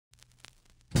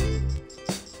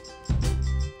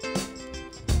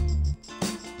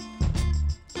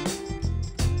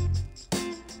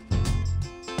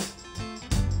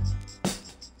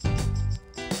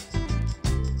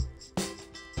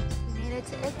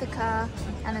Ithaca,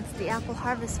 and it's the Apple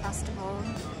Harvest Festival.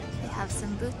 They have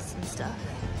some booths and stuff.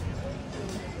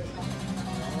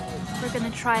 We're gonna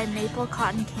try maple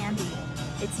cotton candy.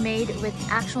 It's made with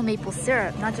actual maple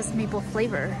syrup, not just maple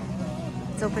flavor.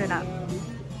 Let's open it up.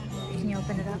 Can you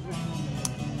open it up?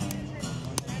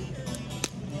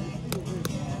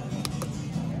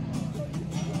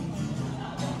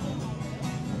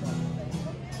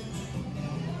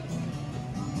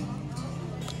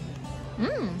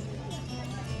 Mmm.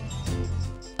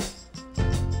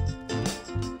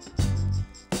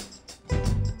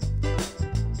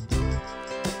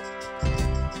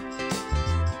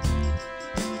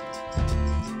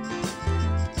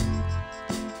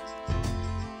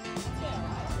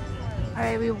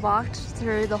 Alright, we walked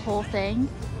through the whole thing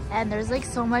and there's like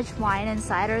so much wine and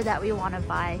cider that we want to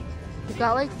buy. We've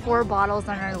got like 4 bottles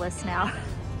on our list now.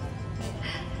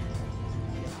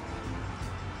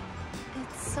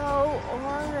 It's so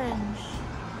orange.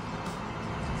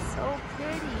 So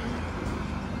pretty.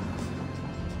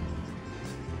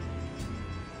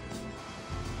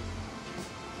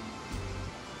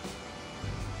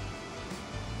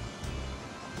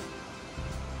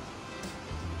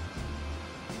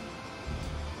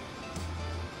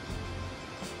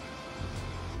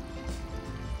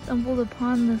 Stumbled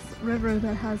upon this river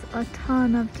that has a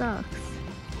ton of ducks.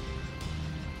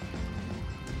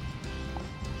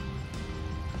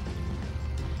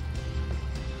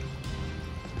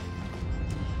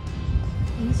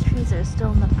 These trees are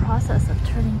still in the process of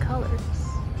turning colors.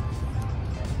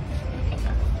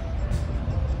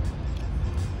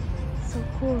 So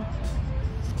cool.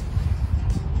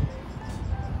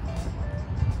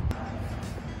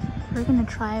 We're gonna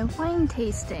try wine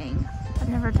tasting. I've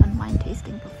never done wine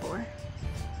tasting before.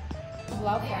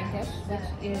 Blaufränkisch,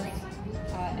 which is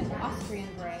an Austrian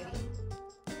variety.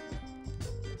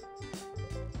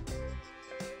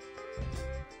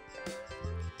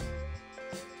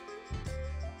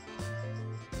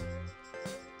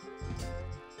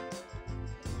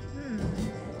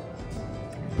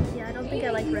 Yeah, I don't think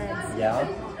I like reds. Yeah?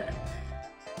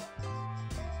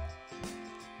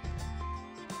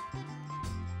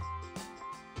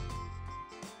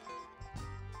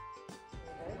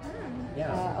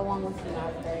 Yeah. Along with some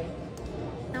raspberry.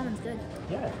 That one's good.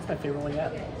 Yeah, it's my favorite one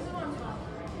yet.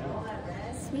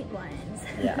 Sweet wines.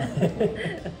 Yeah.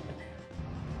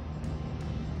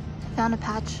 I found a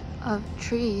patch of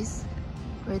trees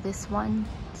where this one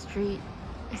street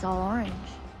is all orange.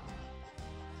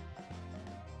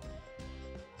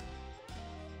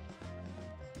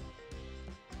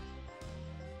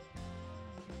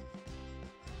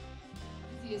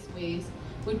 Easiest ways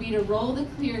would be to roll the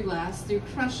clear glass through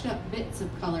crushed up bits of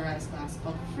colorized glass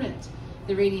called frit.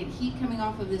 The radiant heat coming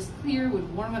off of this clear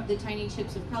would warm up the tiny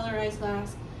chips of colorized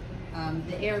glass.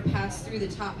 The air passed through the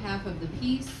top half of the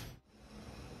piece.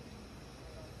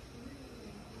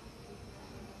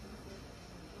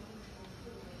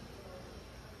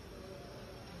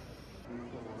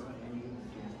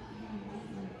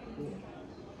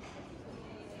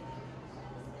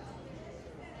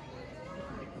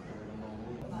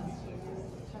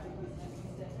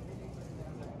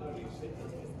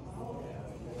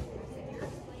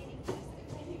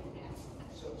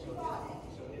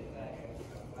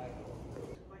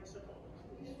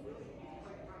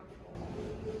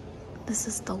 This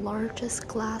is the largest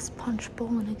glass punch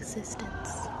bowl in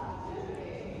existence.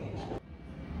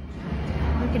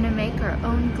 We're gonna make our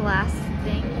own glass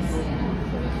things.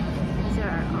 These are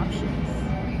our options.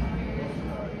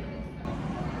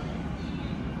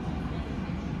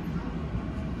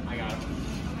 I got it.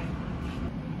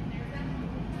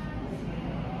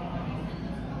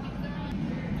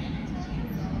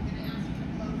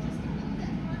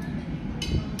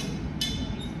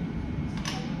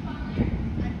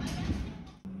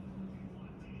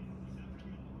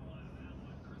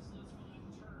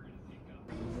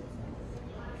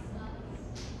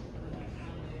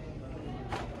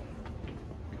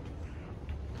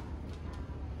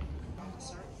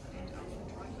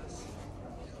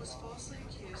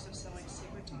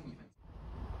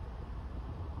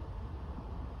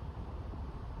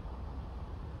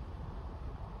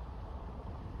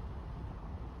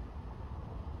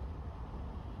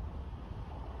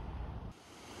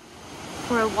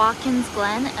 We're at Watkins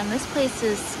Glen and this place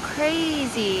is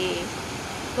crazy.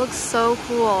 Looks so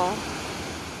cool.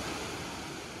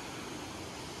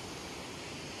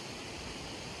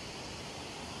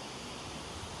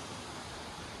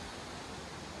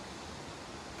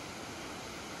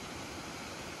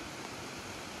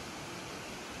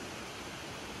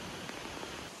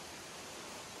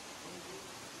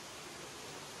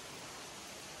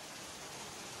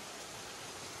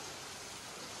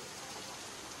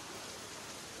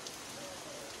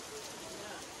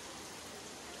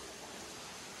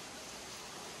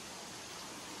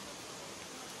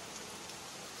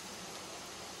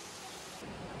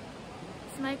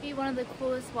 might be one of the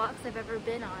coolest walks I've ever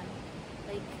been on.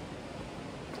 Like,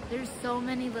 there's so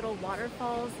many little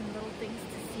waterfalls and little things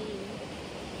to see.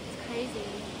 It's crazy.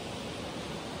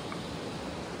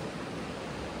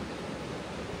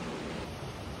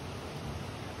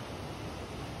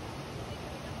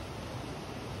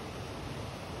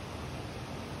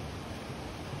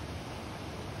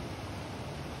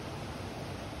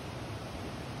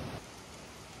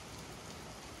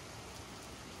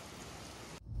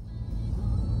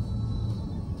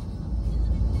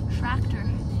 Tractor.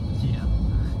 Yeah.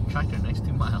 Tractor next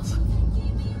 2 miles.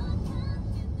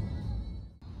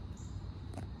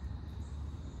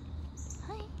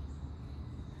 Hi.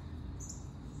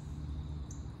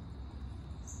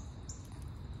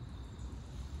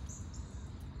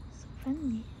 So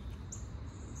friendly.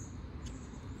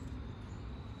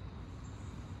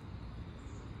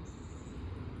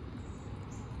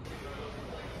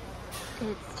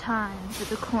 It's time for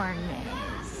the corn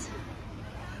maze.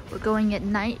 We're going at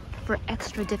night for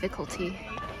extra difficulty.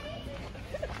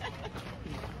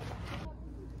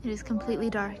 It is completely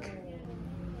dark.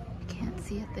 I can't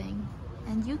see a thing.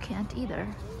 And you can't either.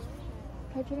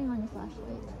 Try turning on your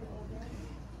flashlight.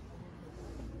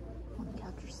 I want to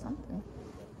capture something.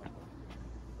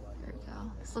 There we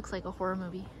go. This looks like a horror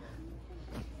movie.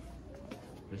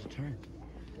 There's a turn.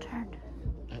 Turn.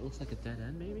 That looks like a dead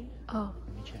end, maybe? Oh.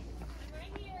 Let me check.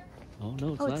 Oh,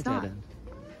 no, it's Oh, not it's a not. dead end.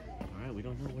 Alright, we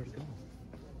don't know where to go.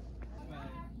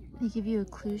 They give you a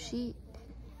clue sheet,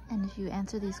 and if you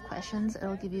answer these questions,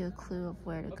 it'll give you a clue of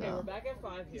where to go. Okay, we're back at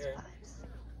 5 here.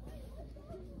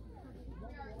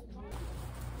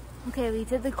 Okay, we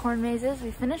did the corn mazes.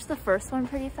 We finished the first one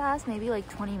pretty fast, maybe like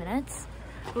 20 minutes,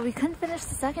 but we couldn't finish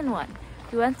the second one.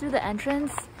 We went through the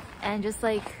entrance and just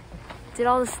like did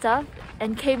all the stuff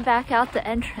and came back out the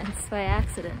entrance by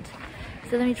accident.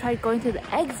 So then we tried going through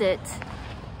the exit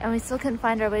and we still couldn't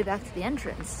find our way back to the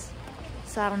entrance.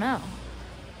 So I don't know.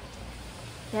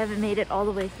 We haven't made it all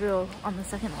the way through on the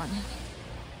second one.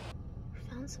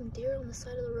 Found some deer on the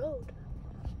side of the road.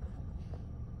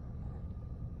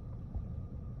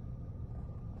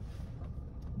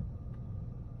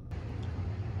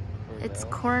 It's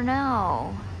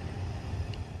Cornell.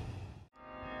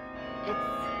 It's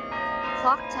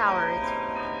clock tower.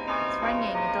 It's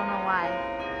ringing. I don't know why.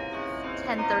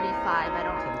 10:35. I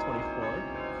don't. 10:24.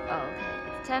 Oh, okay.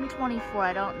 It's 10:24.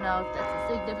 I don't know if that's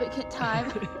a significant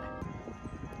time.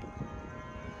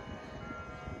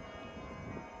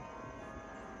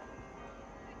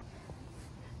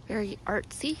 Very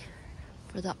artsy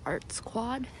for the art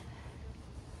squad.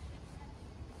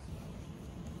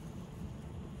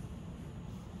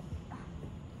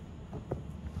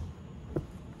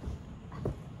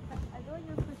 I feel like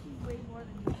you're pushing way more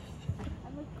than me.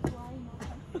 I'm like flying off.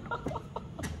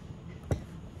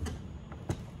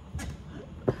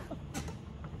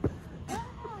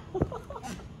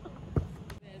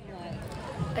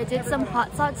 I did some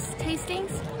hot sauce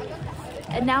tastings,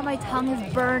 and now my tongue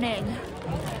is burning.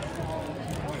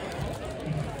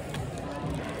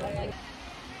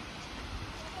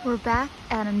 We're back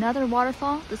at another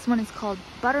waterfall. This one is called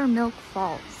Buttermilk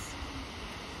Falls.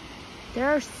 There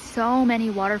are so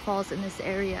many waterfalls in this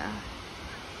area.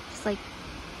 Just like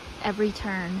every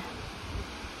turn.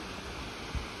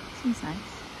 Seems nice.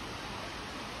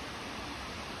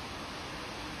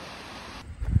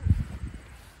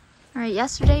 Alright,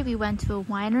 yesterday we went to a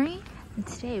winery, and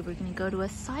today we're gonna go to a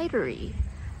cidery.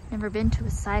 Never been to a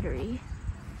cidery.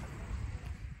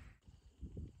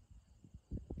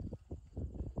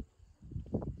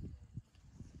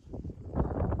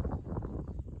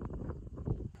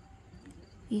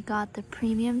 We got the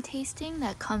premium tasting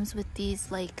that comes with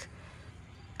these like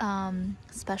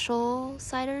special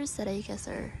ciders that I guess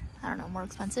are, I don't know, more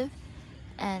expensive.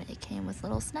 And it came with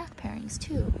little snack pairings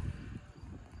too.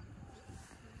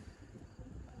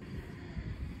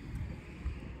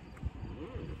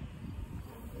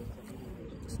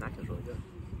 The snack is really good.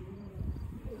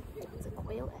 It's a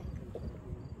quail egg.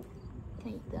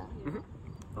 Can I eat that?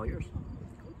 Mm-hmm. All yours.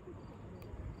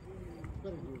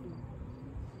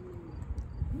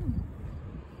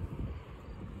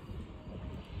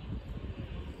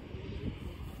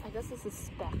 I guess this is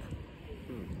speck.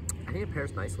 I think it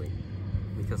pairs nicely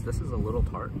because this is a little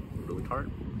tart, really tart,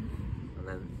 and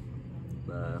then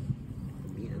the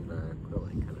meat and the quail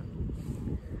egg kind of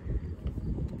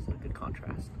gives it a good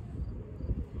contrast.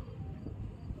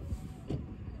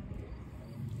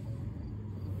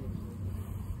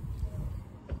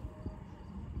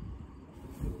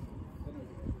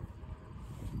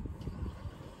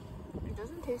 It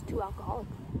doesn't taste too alcoholic.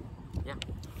 Yeah,